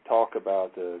talk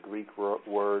about the Greek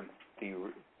word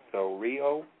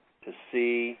theorio, to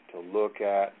see, to look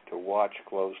at, to watch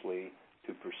closely,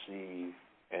 to perceive,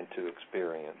 and to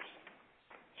experience.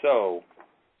 So,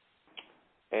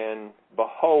 and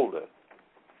beholdeth,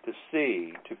 to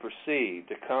see, to perceive,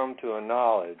 to come to a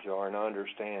knowledge or an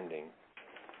understanding.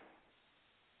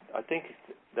 I think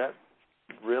that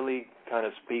really kind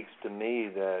of speaks to me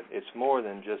that it's more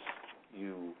than just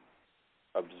you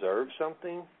observe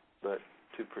something, but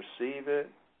to perceive it,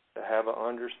 to have an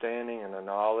understanding and a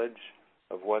knowledge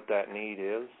of what that need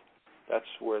is. That's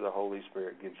where the Holy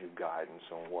Spirit gives you guidance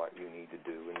on what you need to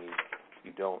do. And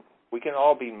you don't. We can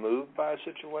all be moved by a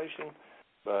situation,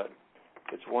 but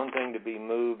it's one thing to be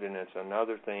moved, and it's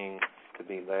another thing to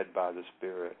be led by the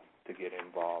Spirit to get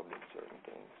involved in certain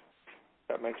things.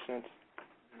 That makes sense?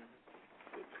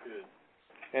 That's good.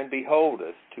 And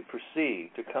beholdeth, to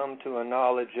perceive, to come to a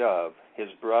knowledge of his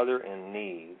brother in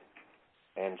need,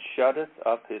 and shutteth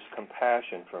up his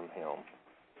compassion from him.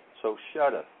 So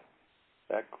shutteth,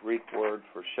 that Greek word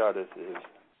for shutteth is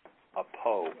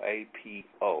apo,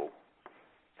 A-P-O.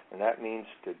 And that means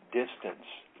to distance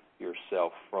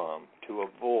yourself from, to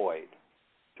avoid,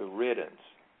 to riddance,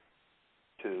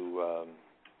 to,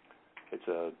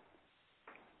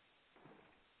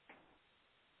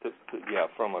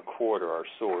 from a quarter or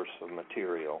source of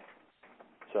material.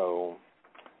 So,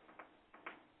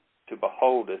 to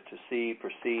behold it, to see,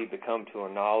 perceive, to come to a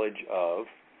knowledge of,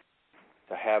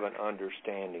 to have an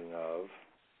understanding of,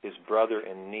 his brother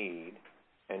in need,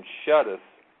 and shutteth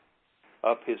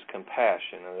up his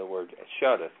compassion. In other words,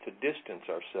 shutteth, to distance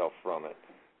ourselves from it,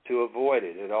 to avoid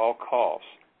it at all costs.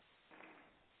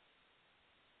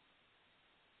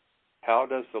 How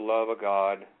does the love of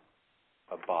God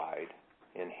abide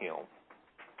in him?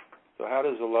 So how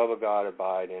does the love of God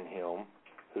abide in him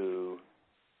who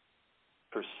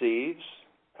perceives,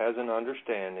 has an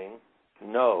understanding,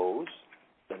 knows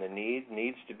that a need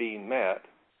needs to be met,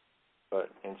 but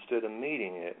instead of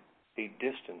meeting it, he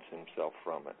distances himself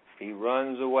from it. He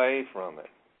runs away from it.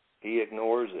 He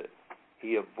ignores it.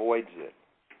 He avoids it.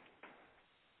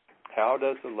 How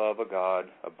does the love of God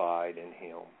abide in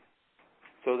him?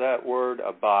 So that word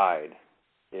abide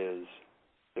is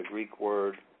the Greek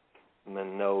word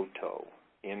menoto,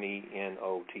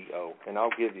 M-E-N-O-T-O. And I'll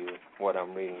give you what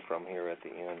I'm reading from here at the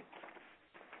end.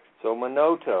 So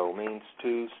menoto means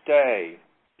to stay,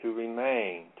 to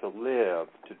remain, to live,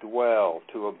 to dwell,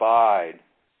 to abide,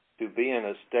 to be in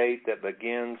a state that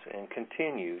begins and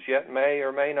continues, yet may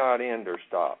or may not end or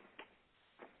stop.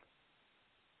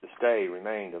 To stay,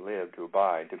 remain, to live, to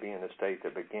abide, to be in a state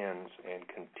that begins and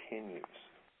continues.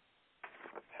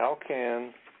 How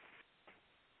can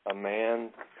a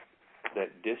man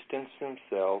that distances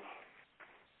himself,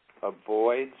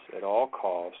 avoids at all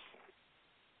costs,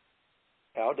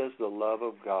 how does the love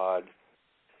of God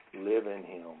live in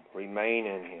him, remain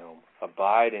in him,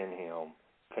 abide in him,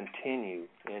 continue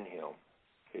in him,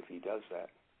 if he does that?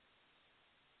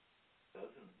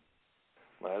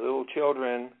 My little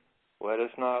children, let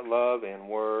us not love in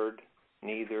word,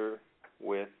 neither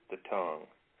with the tongue,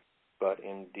 but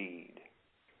in deed.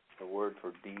 The word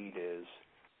for deed is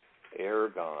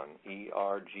ergon,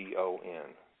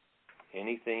 E-R-G-O-N.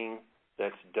 Anything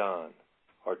that's done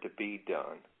or to be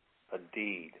done, a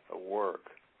deed, a work,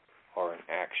 or an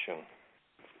action.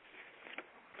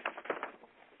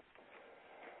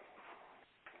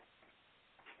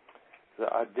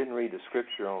 I didn't read the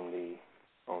scripture on the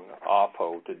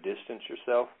apo, to distance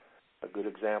yourself. A good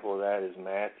example of that is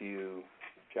Matthew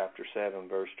chapter 7,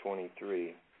 verse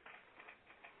 23.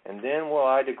 And then will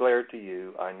I declare to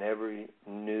you, I never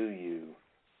knew you.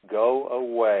 Go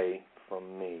away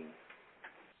from me,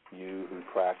 you who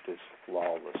practice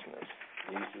lawlessness.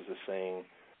 Jesus is saying,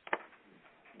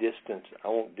 distance. I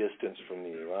won't distance from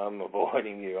you. I'm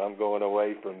avoiding you. I'm going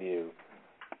away from you.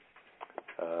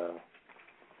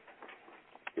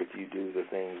 If you do the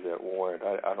things that warrant.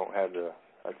 I don't have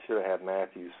I should have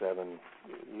Matthew 7.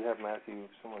 You have Matthew?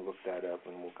 Someone look that up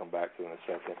and we'll come back to it in a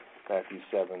second. Matthew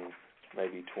 7,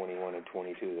 maybe 21 and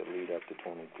 22 that lead up to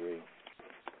 23.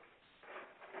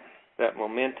 That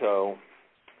memento,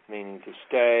 meaning to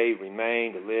stay,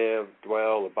 remain, to live,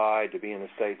 dwell, abide, to be in a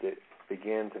state that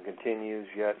begins and continues,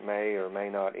 yet may or may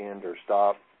not end or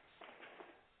stop.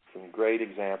 Some great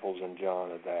examples in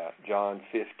John of that. John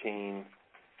 15,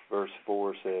 verse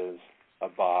 4 says,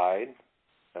 abide,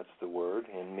 that's the word,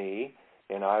 in me,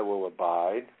 and I will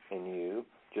abide in you.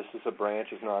 Just as a branch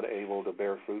is not able to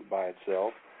bear fruit by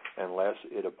itself unless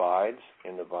it abides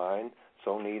in the vine,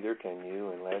 so neither can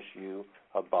you unless you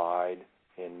abide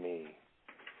in me.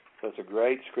 So it's a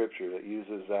great scripture that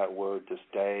uses that word to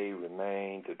stay,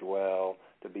 remain, to dwell,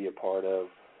 to be a part of.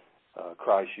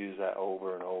 Christ used that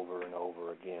over and over and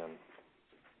over again.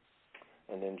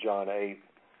 And then John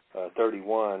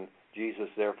 8:31, Jesus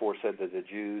therefore said to the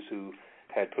Jews who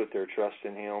had put their trust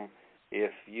in him,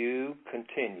 if you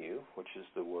continue, which is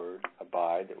the word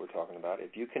abide that we're talking about,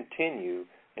 if you continue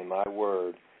in my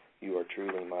word, you are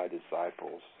truly my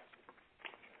disciples.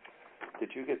 Did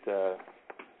you get the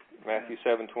Matthew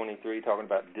 7:23 talking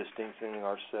about distancing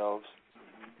ourselves?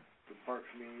 Mm-hmm. Depart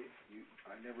from me,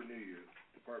 I never knew you.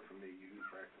 Depart from me, you who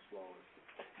practice lawlessness.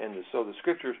 And so the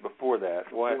scriptures before that.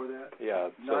 Before that? Yeah.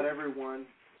 Not everyone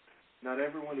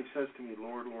who says to me,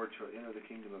 Lord, Lord, shall enter the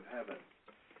kingdom of heaven,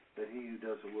 but he who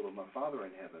does the will of my Father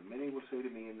in heaven. Many will say to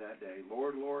me in that day,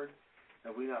 Lord, Lord,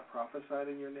 have we not prophesied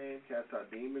in your name, cast out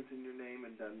demons in your name,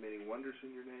 and done many wonders in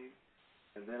your name?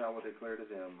 And then I will declare to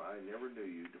them, I never knew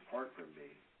you. Depart from me,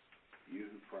 you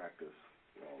who practice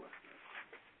lawlessness.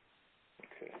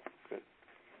 Okay, good.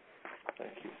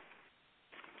 Thank you.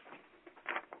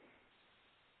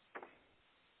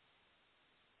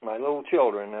 My little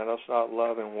children, let us not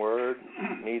love in word,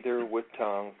 neither with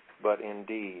tongue, but in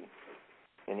deed.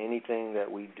 In anything that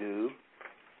we do,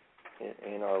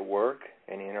 in our work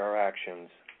and in our actions,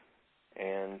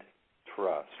 and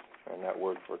trust. And that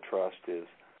word for trust is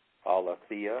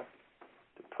aletheia,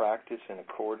 to practice in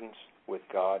accordance with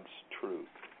God's truth.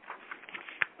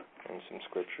 And some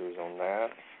scriptures on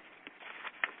that.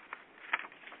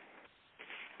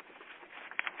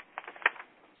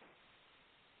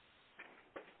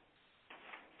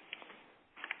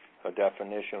 A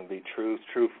definition would be truth,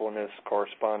 truthfulness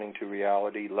corresponding to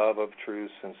reality, love of truth,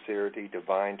 sincerity,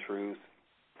 divine truth,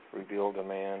 revealed to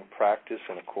man, practice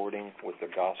in according with the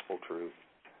gospel truth.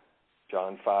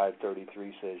 John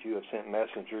 5:33 says, you have sent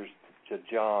messengers to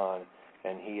John,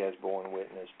 and he has borne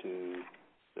witness to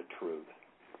the truth.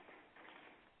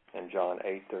 And John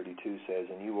 8:32 says,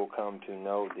 and you will come to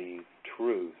know the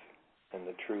truth, and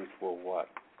the truth will what?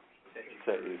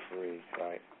 Set you free,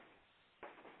 right?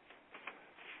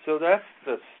 So that's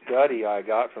the study I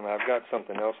got from it. I've got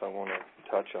something else I want to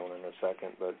touch on in a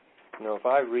second, but if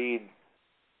I read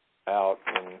out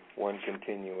in one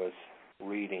continuous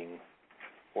reading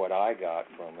what I got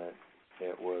from it,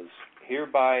 it was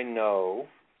hereby know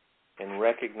and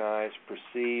recognize,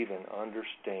 perceive, and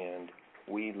understand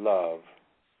we love,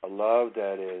 a love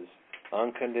that is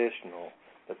unconditional,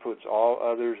 that puts all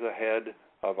others ahead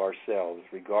of ourselves,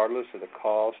 regardless of the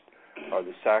cost or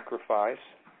the sacrifice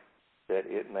that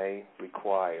it may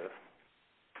require.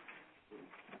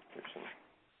 Here's some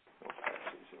little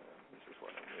passages here. This is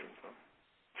what I'm reading from.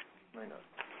 May not.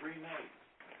 3 nights.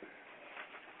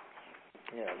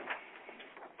 Yeah.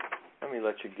 Let me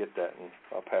let you get that, and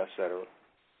I'll pass that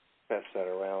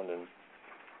around, and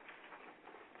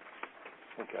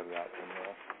I think I've got them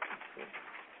now.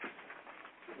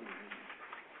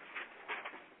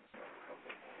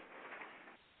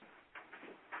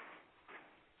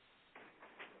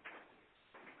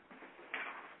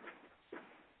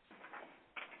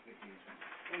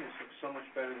 This looks so much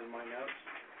better than my notes.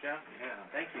 John? Yeah.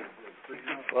 Thank you.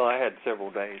 Well, I had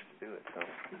several days to do it, so.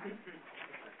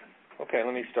 Okay,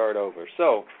 let me start over.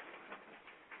 So,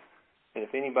 And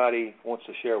if anybody wants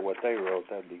to share what they wrote,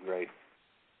 that'd be great.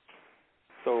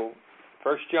 So,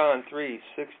 1 John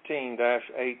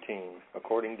 3:16-18,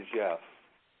 according to Jeff.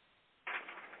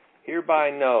 Hereby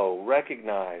know,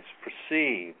 recognize,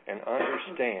 perceive, and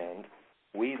understand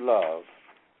we love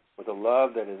with a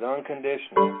love that is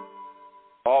unconditional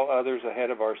all others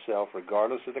ahead of ourselves,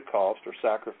 regardless of the cost or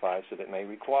sacrifice that it may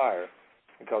require,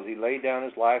 because he laid down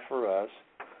his life for us,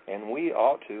 and we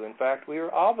ought to. In fact, we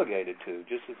are obligated to,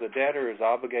 just as the debtor is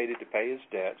obligated to pay his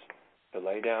debts, to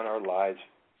lay down our lives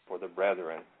for the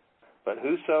brethren. But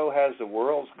whoso has the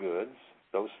world's goods,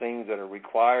 those things that are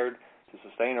required to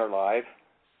sustain our life,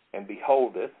 and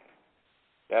beholdeth,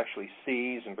 actually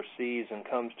sees and perceives and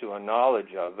comes to a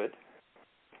knowledge of it,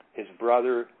 his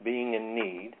brother being in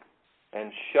need,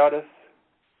 and shutteth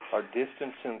or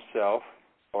distance himself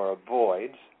or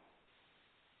avoids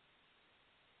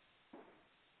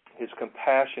his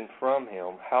compassion from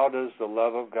him, how does the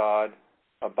love of God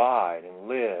abide and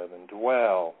live and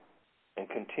dwell and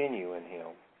continue in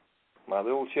him? My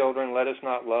little children, let us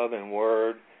not love in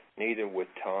word, neither with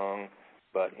tongue,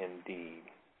 but in deed.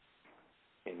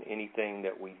 In anything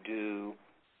that we do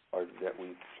or that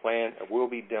we plan will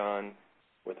be done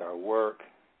with our work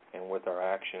and with our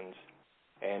actions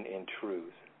and in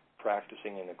truth,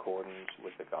 practicing in accordance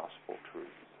with the gospel truth.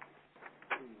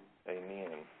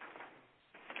 Amen.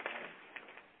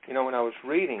 You know, when I was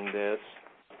reading this,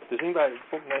 does anybody,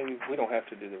 maybe we don't have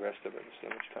to do the rest of it, see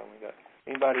how much time we got.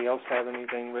 Anybody else have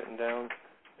anything written down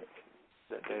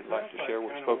that they'd like to share?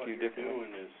 What spoke to you differently? What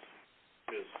you're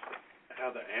doing is how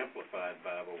the Amplified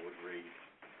Bible would read.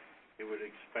 It would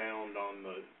expound on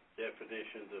the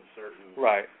definitions of certain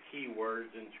key words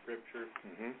in Scripture,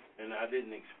 and I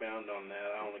didn't expound on that.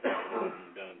 I only got one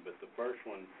done, but the first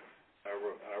one, I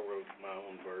wrote my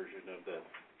own version of that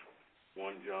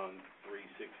 1 John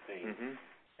 3:16,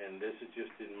 and this is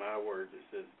just in my words. It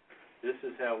says, "This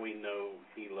is how we know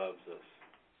He loves us,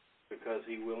 because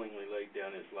He willingly laid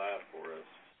down His life for us,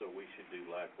 so we should do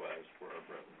likewise for our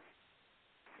brother."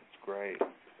 That's great.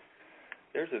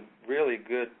 There's a really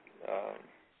good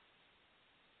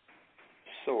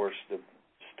source to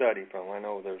study from. I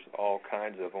know there's all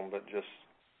kinds of them, but just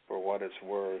for what it's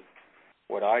worth,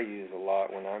 what I use a lot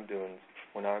when I'm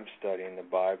studying the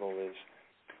Bible is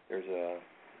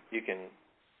you can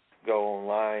go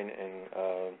online and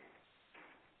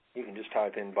you can just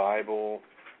type in Bible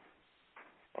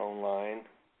online,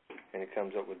 and it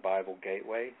comes up with Bible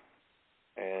Gateway,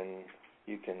 and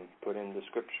you can put in the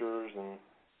scriptures and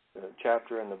the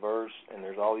chapter and the verse, and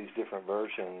there's all these different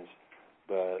versions,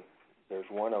 but there's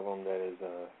one of them that is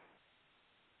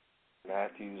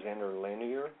Matthew's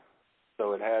Interlinear,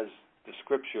 so it has the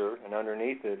scripture, and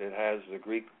underneath it, it has the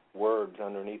Greek words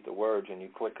underneath the words, and you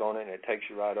click on it, and it takes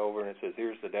you right over, and it says,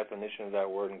 here's the definition of that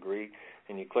word in Greek,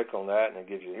 and you click on that, and it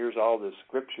gives you, here's all the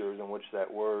scriptures in which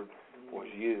that word was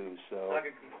used. So, like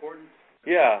a concordance?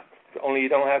 Yeah, only you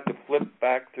don't have to flip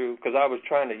back through, because I was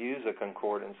trying to use a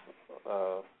concordance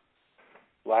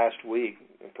last week,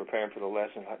 preparing for the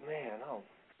lesson. Like, man, I'll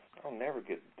never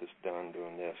get this done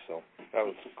doing this. So that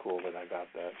was cool that I got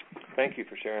that. Thank you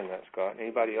for sharing that, Scott.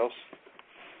 Anybody else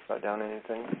write down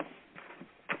anything?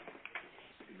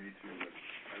 Read through what I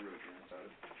wrote down about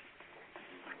it.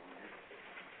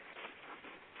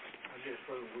 I just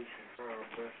wrote we should try our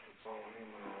best to follow him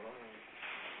in our lives.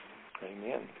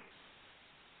 Amen.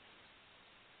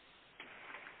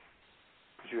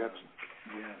 Did you have some?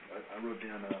 Yeah, I wrote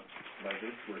down, by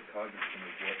this we're cognizant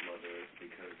of what love is,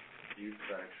 because Jude's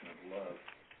action of love,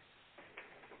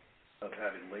 of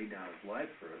having laid down his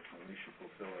life for us, and we should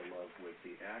fulfill our love with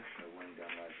the action of laying down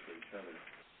lives for each other.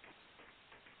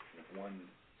 And if one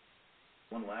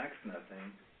lacks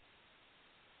nothing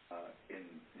in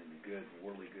the good,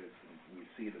 worldly goods, and we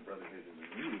see the brotherhood in the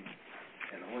need,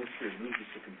 and the Holy Spirit moves us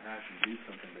to compassion, do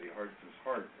something, but he hardens his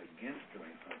heart against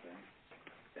doing something,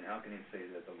 then how can he say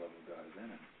that the love of God is in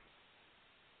him?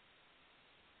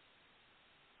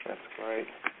 That's great.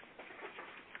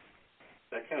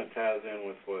 That kind of ties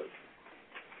in with what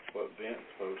Vince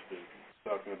posted,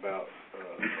 talking about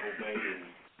obeying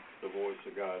the voice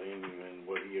of God in you and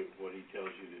what he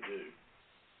tells you to do.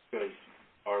 Because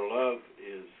our love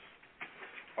is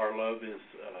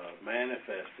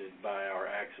manifested by our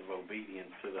acts of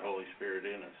obedience to the Holy Spirit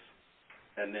in us.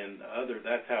 And then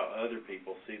that's how other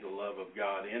people see the love of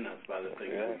God in us, by the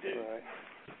things we do. Right.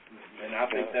 And I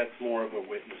think that's more of a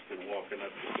witness than walking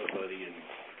up to somebody and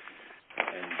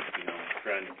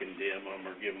trying to condemn them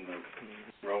or give them the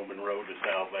Roman road to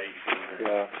salvation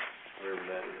or whatever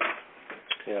that is.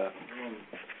 Yeah.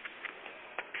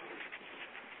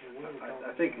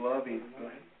 I think loving. Go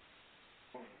ahead.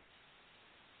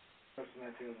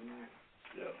 night the other night.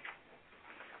 Yeah.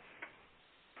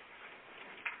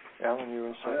 Alan, you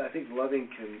were saying? I think loving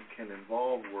can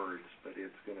involve words, but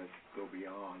it's going to go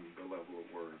beyond the level of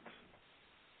words.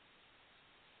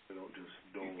 We don't just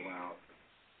dole out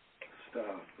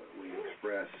stuff, but we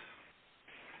express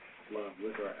love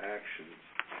with our actions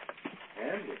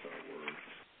and with our words.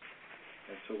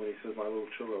 And so when he says, my little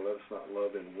children, let us not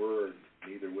love in word,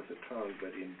 neither with the tongue,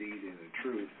 but in deed and in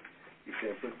truth, he's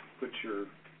saying put your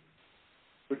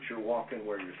walking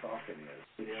where your talking is.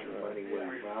 Put your money where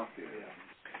your mouth is.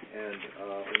 And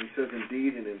when he says in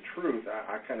deed and in truth,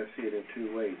 I kind of see it in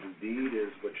two ways. The deed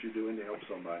is what you're doing to help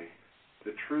somebody.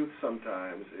 The truth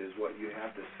sometimes is what you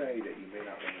have to say that you may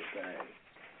not want to say.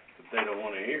 But they don't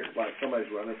want to hear. Like somebody's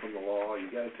running from the law, you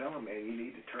got to tell them, man, you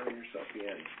need to turn yourself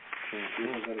in. It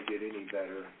isn't going to get any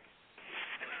better.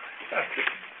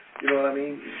 You know what I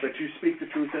mean? But you speak the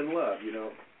truth in love. You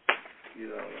don't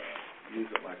use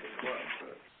it like a club.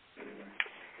 But anyway.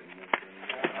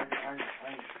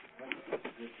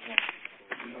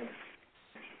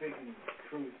 Speaking the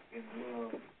truth in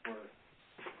love, where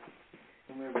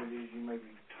whomever it is you may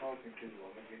be talking to, or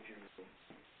look at you and go,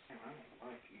 man, I don't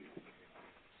like you.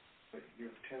 But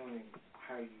you're telling him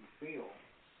how you feel,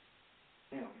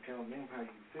 telling them how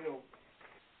you feel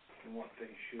and what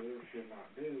they should or should not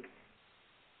do,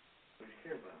 but you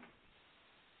care about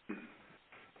them.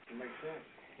 Does it make sense?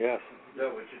 Yes. Is that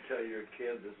what you tell your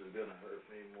kid, this is going to hurt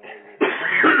me more?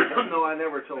 No, I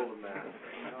never told him that.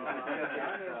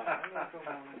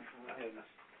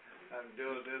 I'm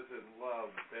doing this in love,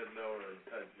 bend over and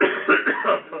touch you.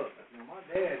 My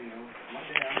dad, I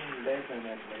remember Dad saying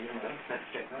that to me,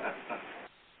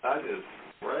 I just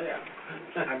ran.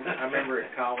 I remember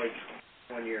at college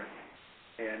one year,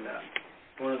 and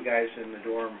one of the guys in the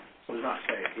dorm was not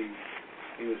saved.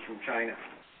 He was from China,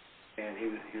 and he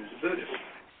was a Buddhist,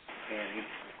 and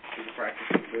he was a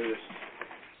practicing Buddhist,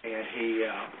 and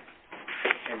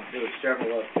and there were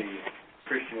several of the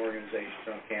Christian organizations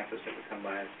on campus that would come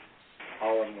by, and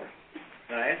all of them were.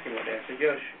 And I asked him one day, I said,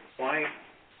 Josh, why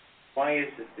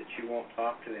is it that you won't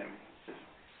talk to them? He says,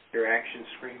 your actions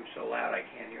scream so loud I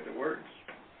can't hear the words.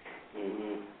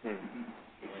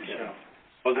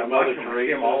 Was it Mother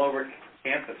Teresa? Him all over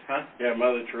campus, huh? Yeah,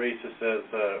 Mother Teresa says,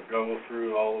 go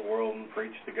through all the world and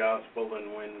preach the gospel,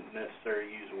 and when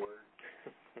necessary, use words.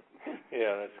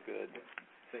 Yeah, that's good.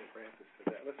 St. Francis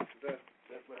said that. Let's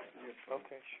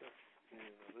Okay, sure.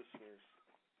 listeners.